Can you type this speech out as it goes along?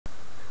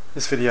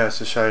This video is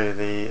to show you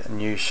the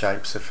new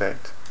shapes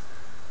effect.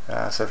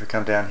 So if we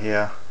come down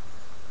here,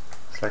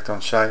 select on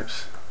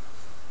shapes,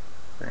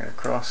 bring it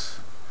across,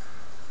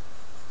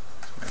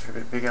 let's make it a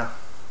bit bigger.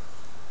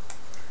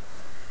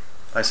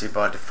 Basically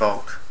by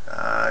default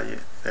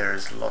there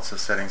is lots of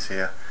settings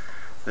here.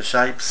 The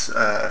shapes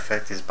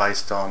effect is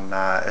based on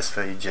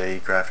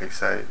SVG graphics,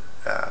 so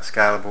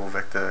scalable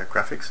vector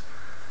graphics.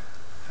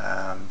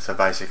 So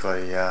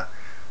basically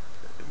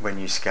when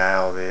you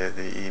scale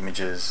the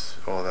images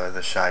or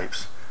the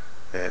shapes,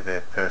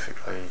 they're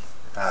perfectly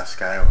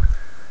scaled.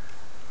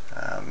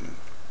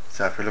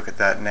 So if we look at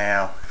that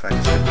now, if I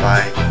just hit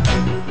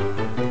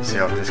play, you see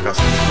I've just got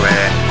some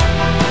square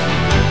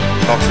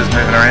boxes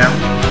moving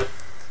around.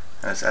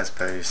 And as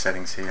per your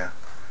settings here.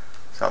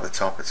 So at the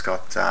top it's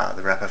got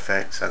the wrap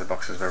effect, so the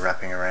boxes are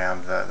wrapping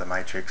around the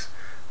matrix.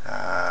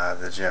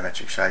 The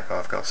geometric shape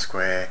I've got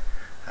square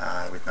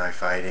with no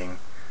fading.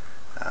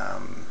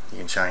 You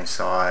can change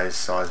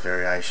size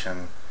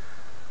variation,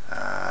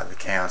 the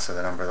counts of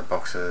the number of the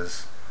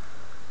boxes,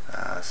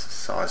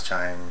 size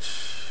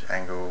change,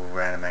 angle,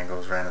 random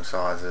angles, random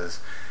sizes,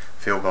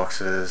 fill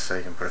boxes, so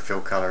you can put a fill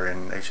color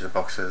in each of the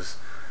boxes.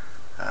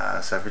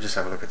 So if we just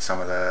have a look at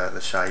some of the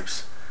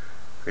shapes,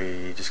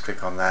 we just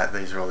click on that.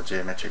 These are all the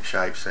geometric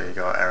shapes, so you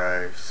got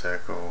arrow,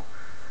 circle,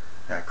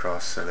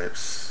 cross,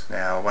 ellipse.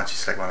 Now once you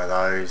select one of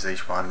those,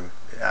 each one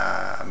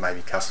may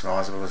be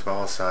customizable as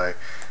well. So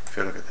if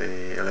you look at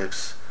the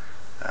ellipse,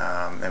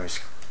 then we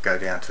go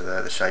down to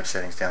the shape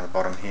settings down the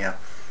bottom here.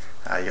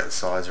 You got the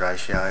size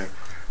ratio.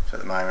 So at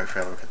the moment, if we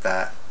have a look at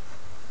that,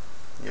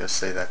 you'll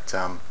see that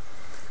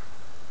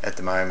at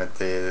the moment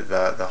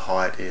the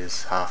height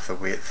is half the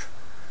width.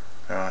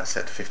 Alright,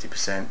 set to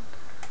 50%.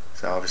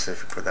 So obviously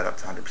if we put that up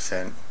to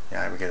 100%,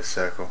 we get a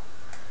circle.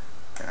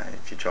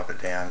 If you drop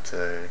it down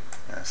to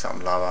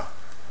something lower,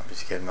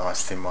 obviously get a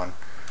nice thin one.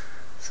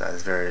 So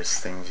there's various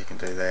things you can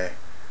do there.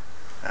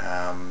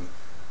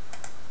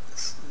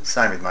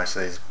 Same with most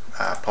of these.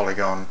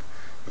 Polygon,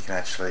 you can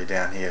actually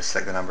down here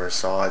select the number of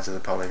sides of the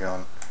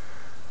polygon.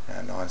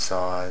 9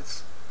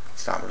 sides,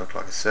 it's starting to look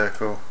like a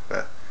circle,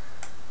 but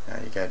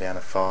you go down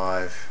to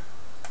 5,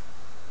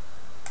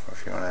 or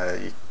if you want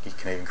to, you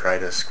can even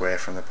create a square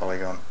from the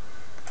polygon.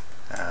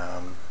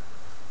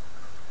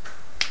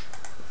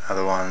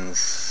 Other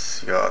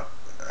ones, you got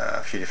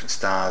a few different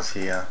stars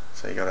here.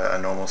 So you got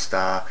a normal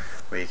star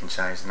where you can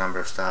change the number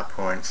of star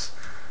points,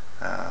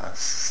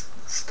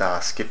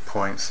 star skip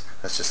points.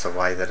 That's just the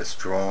way that it's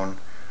drawn.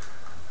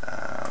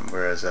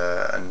 Whereas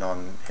a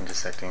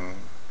non-intersecting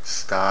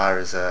star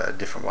is a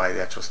different way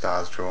the actual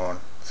star is drawn.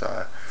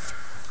 So,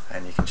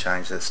 and you can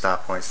change the star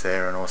points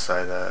there, and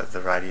also the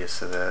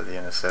radius of the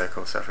inner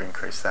circle. So if we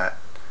increase that,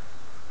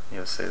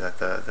 you'll see that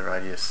the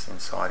radius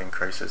inside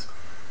increases.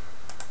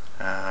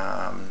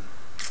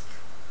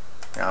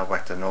 I've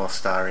whacked a North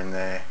Star in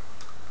there.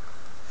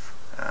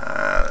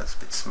 That's a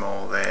bit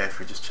small there. If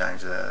we just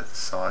change the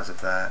size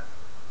of that,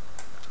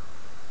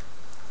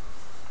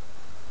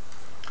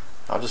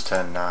 I'll just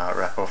turn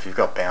wrap off. You've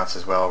got bounce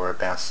as well, where it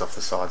bounces off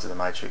the sides of the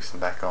matrix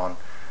and back on.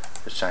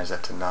 Just change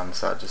that to none,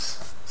 so it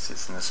just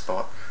sits in the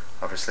spot.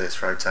 Obviously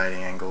it's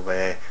rotating angle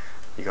there.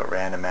 You got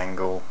random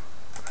angle,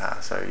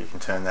 so you can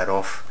turn that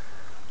off.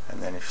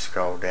 And then if you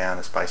scroll down,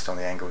 it's based on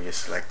the angle you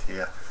select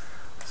here.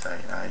 So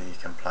you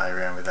can play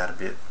around with that a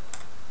bit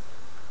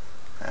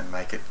and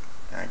make it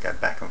go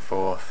back and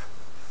forth.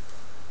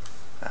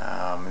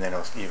 And then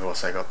also, you've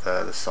also got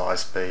the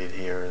size speed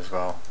here as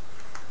well.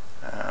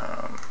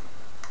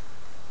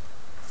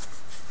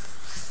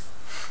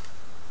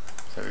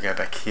 So we go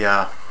back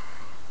here.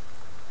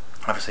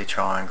 Obviously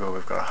triangle,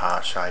 we've got a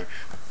heart shape.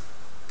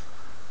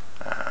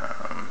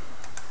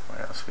 What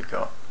else we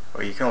got?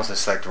 Well, you can also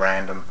select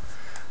random.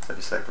 So if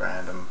you select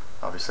random,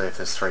 obviously if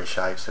there's 3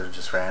 shapes, it'll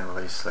just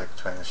randomly select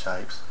between the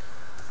shapes.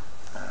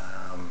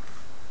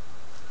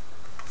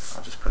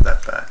 I'll just put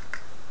that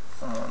back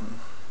on.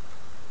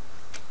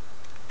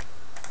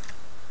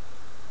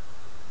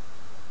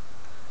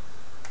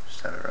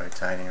 Just have it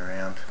rotating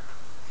around.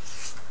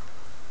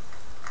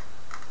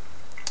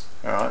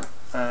 Alright,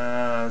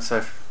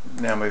 so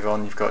now move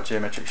on. You've got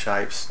geometric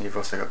shapes, and you've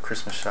also got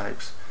Christmas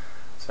shapes.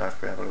 So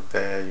if we have a look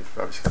there, you've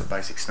obviously got the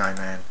basic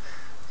snowman.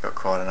 You've got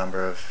quite a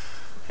number of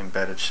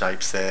embedded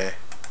shapes there.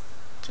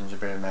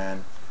 Gingerbread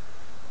man.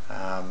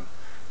 Now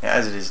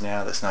as it is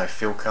now, there's no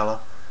fill colour,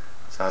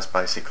 so it's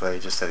basically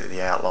just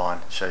the outline.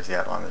 It shows the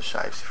outline of the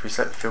shapes. If we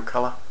set the fill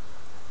colour,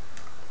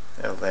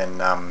 it'll then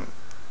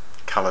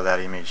colour that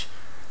image.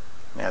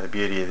 Now the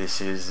beauty of this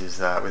is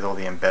that with all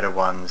the embedded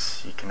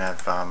ones, you can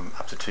have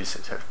up to 2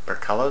 separate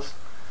colours.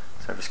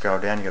 So if you scroll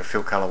down, you've got a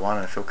fill colour 1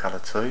 and a fill colour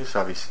 2. So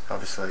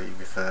obviously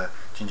with the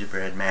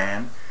gingerbread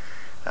man,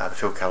 the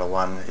fill colour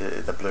 1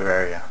 is the blue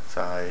area.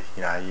 So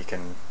you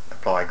can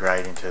apply a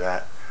grade into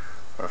that,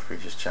 or if we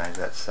just change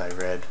that to say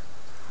red,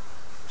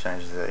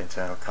 change the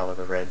internal colour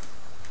to red,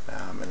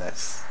 and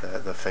that's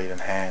the feet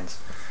and hands.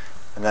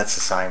 And that's the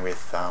same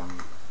with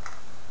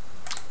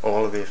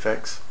all of the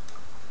effects.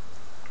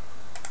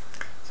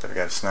 So if we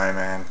go to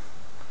snowman,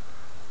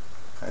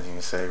 as you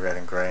can see, red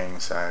and green.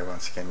 So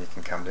once again you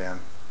can come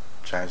down,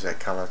 change that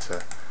colour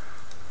to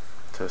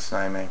a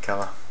snowman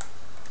colour.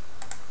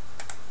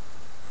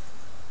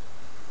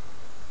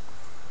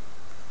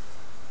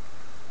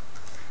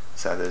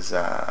 So there's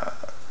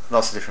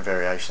lots of different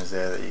variations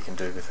there that you can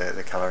do with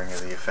the colouring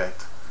of the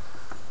effect.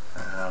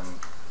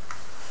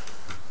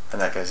 And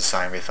that goes the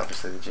same with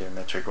obviously the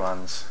geometric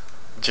ones.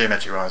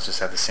 Geometric ones just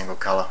have the single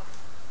colour,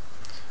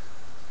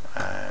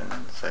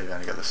 and so you've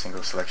only got the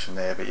single selection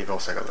there, but you've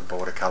also got the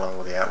border colour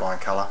or the outline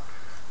colour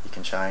you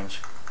can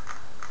change.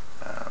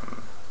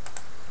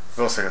 We've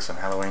also got some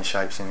Halloween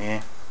shapes in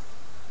here.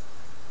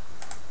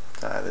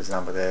 So there's a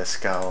number there: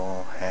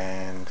 skull,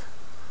 hand,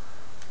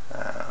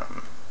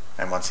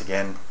 and once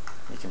again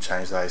you can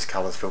change those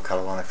colours, fill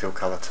colour 1 and fill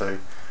colour 2.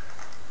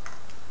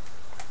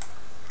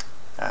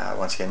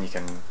 Once again you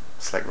can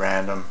select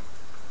random,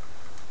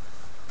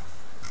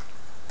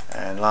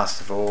 and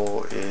last of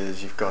all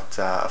is you've got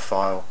a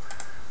file.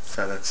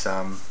 So that's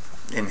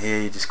in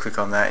here, you just click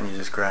on that and you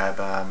just grab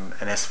an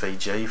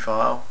SVG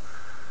file,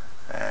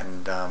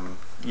 and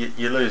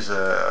you lose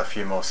a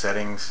few more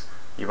settings.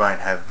 You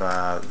won't have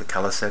the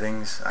colour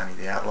settings, only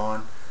the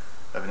outline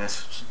of an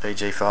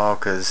SVG file,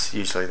 because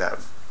usually that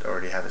would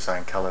already have its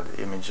own coloured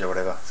image or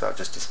whatever, so it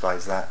just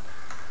displays that.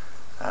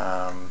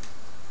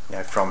 You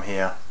know, from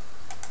here,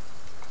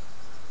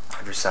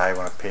 if you say you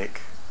want to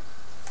pick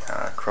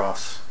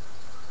cross,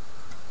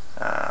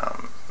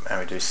 and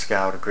we do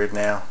scale to grid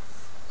now,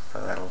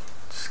 so that'll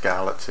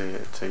scale it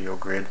to your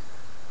grid.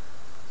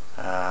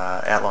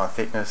 Outline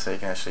thickness, so you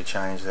can actually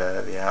change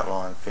the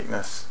outline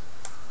thickness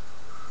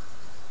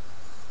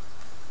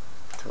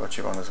to what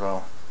you want as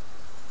well.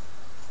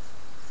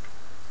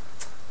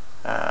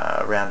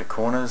 Rounded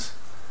corners,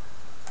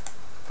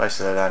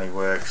 basically that only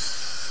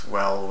works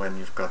well when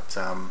you've got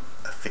a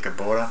thicker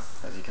border.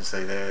 As you can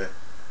see there,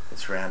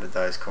 it's rounded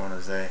those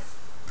corners there.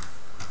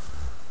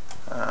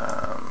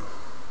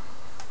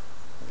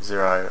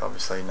 Zero,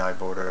 obviously no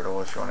border at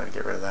all if you wanted to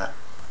get rid of that.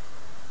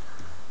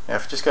 Now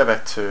if I just go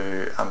back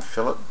to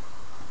unfill it,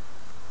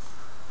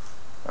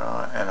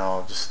 right, and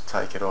I'll just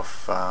take it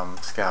off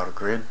scale to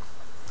grid,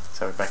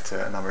 so we're back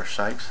to a number of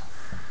shapes.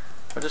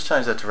 I'll just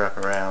change that to wrap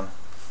around.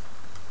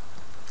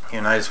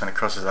 You'll notice when it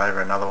crosses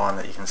over another one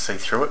that you can see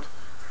through it.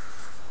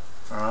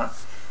 Alright,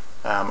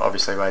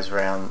 obviously ways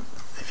around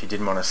if you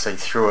didn't want to see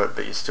through it,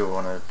 but you still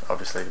want it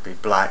obviously to be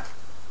black,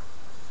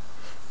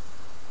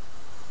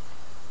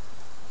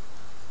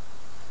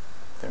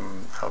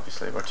 then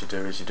obviously what you do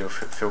is you do a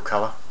fill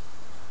colour,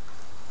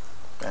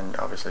 and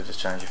obviously just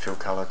change your fill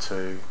colour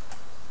to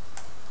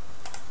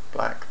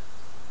black,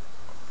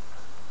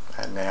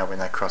 and now when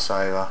they cross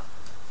over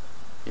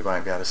you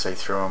won't be able to see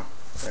through them.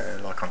 They're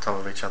like on top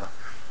of each other.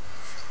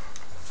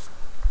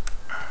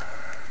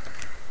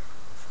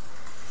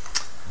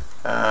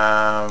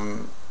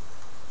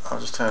 I'll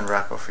just turn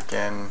wrap off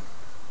again,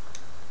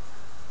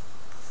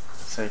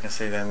 so you can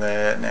see them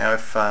there. Now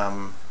if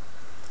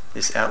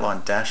this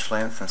outline dash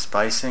length and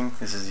spacing,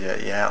 this is your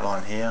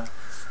outline here.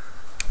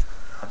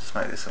 I'll just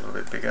make this a little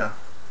bit bigger.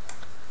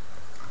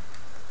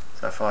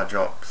 So if I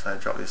drop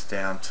this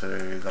down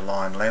to the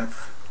line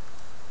length,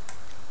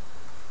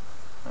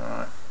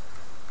 alright,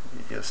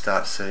 you'll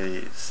start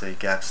to see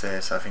gaps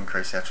there. So if you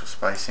increase the actual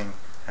spacing,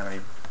 how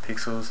many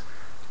pixels,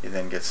 you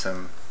then get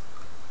some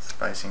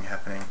spacing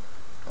happening,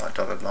 like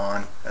dotted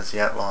line as the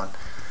outline.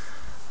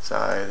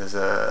 So there's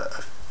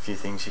a few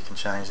things you can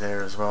change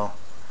there as well.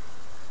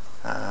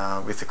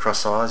 With the cross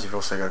size, you've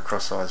also got a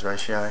cross size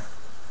ratio,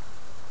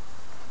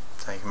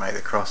 so you can make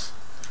the cross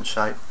different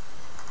shape.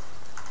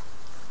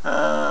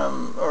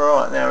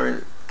 Alright, now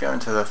we're going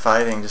to the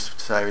fading. Just to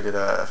say we did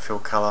a fill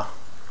colour,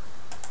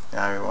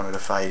 now we wanted to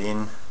fade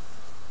in.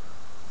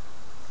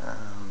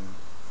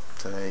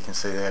 So there you can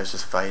see there it's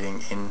just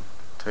fading in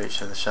to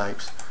each of the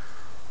shapes.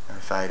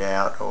 Fade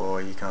out,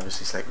 or you can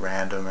obviously select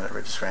random and it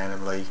just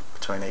randomly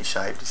between each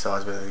shape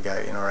decides whether to go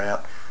in or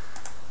out.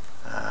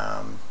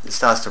 It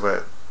starts to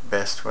work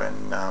best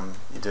when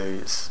you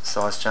do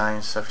size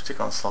change. So if you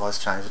click on size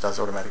change, it does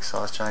automatic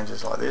size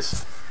changes like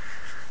this,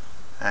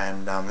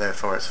 and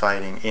therefore it's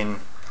fading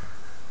in.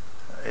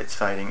 It's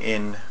fading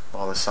in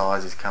while the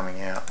size is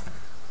coming out.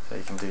 So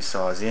you can do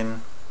size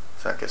in,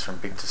 so it gets from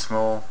big to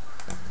small,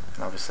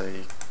 and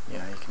obviously you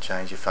can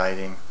change your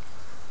fading,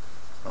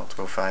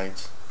 multiple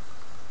fades.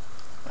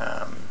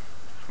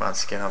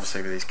 Once again,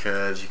 obviously with these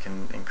curves you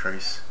can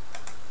increase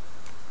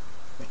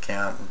the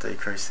count and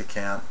decrease the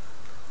count.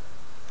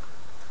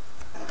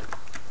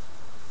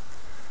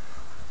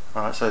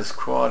 Alright, so there's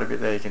quite a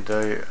bit there you can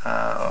do.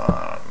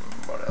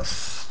 What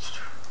else?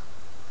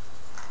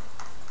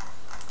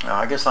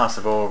 I guess last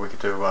of all we could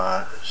do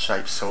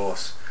shape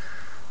source.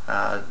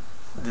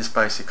 This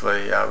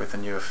basically, with the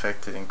new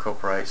effect, it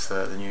incorporates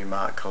the new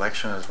mark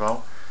collection as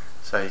well.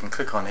 So you can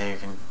click on here,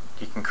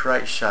 you can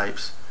create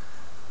shapes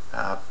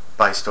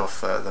based off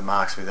the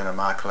marks within a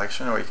mark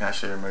collection, or you can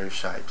actually remove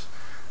shapes.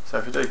 So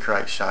if you do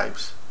create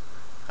shapes,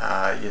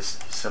 you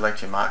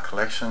select your mark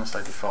collection, so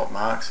default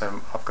marks.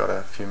 So I've got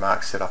a few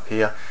marks set up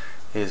here.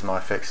 Here's my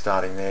effect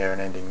starting there and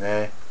ending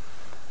there.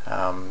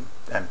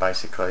 and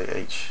basically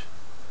each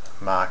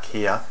mark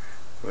here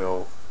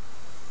will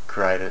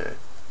create a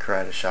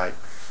shape.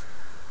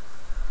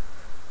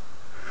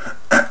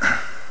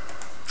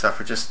 So if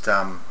we just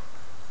say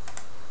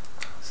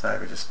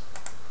we just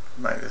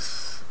make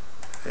this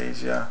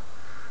easier,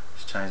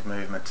 just change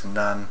movement to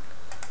none,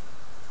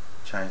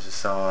 change the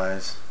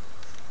size.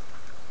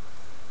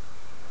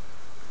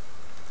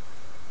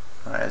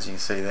 Right, as you can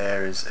see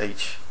there is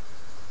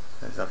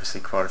there's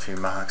obviously quite a few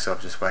marks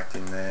I've just whacked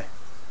in there,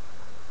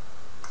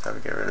 so we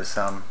get rid of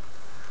some,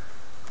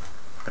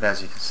 but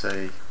as you can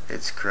see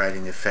it's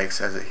creating the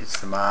effects as it hits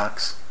the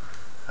marks,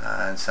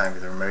 and same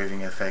with the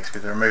removing effects.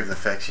 With the removing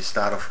effects you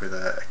start off with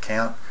a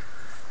count,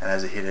 and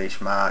as it hit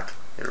each mark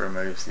it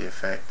removes the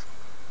effect.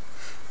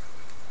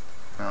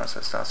 Alright, so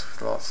it starts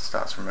with lots, it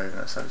starts removing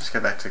it. So just go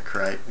back to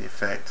create the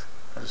effect.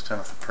 I'll just turn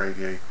off the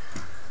preview.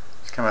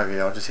 Just come over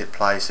here, I'll just hit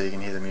play so you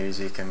can hear the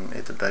music, and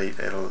hit the beat,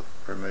 it'll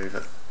remove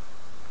it.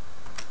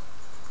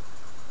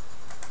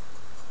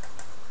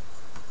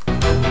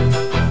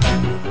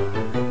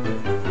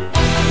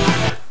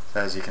 So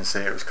as you can see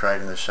it was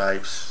creating the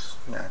shapes,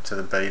 you know, to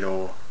the beat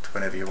or to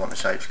whenever you want the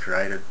shapes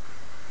created.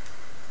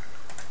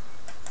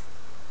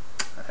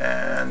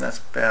 And that's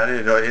about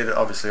it. It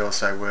obviously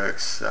also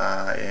works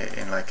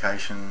in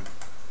location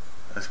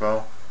as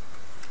well.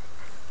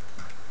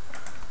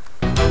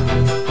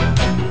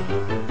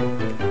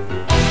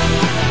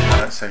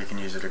 So you can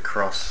use it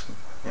across,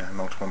 you know,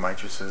 multiple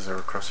matrices or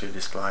across your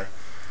display.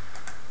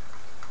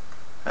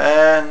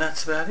 And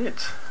that's about it.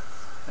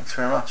 Thanks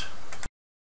very much.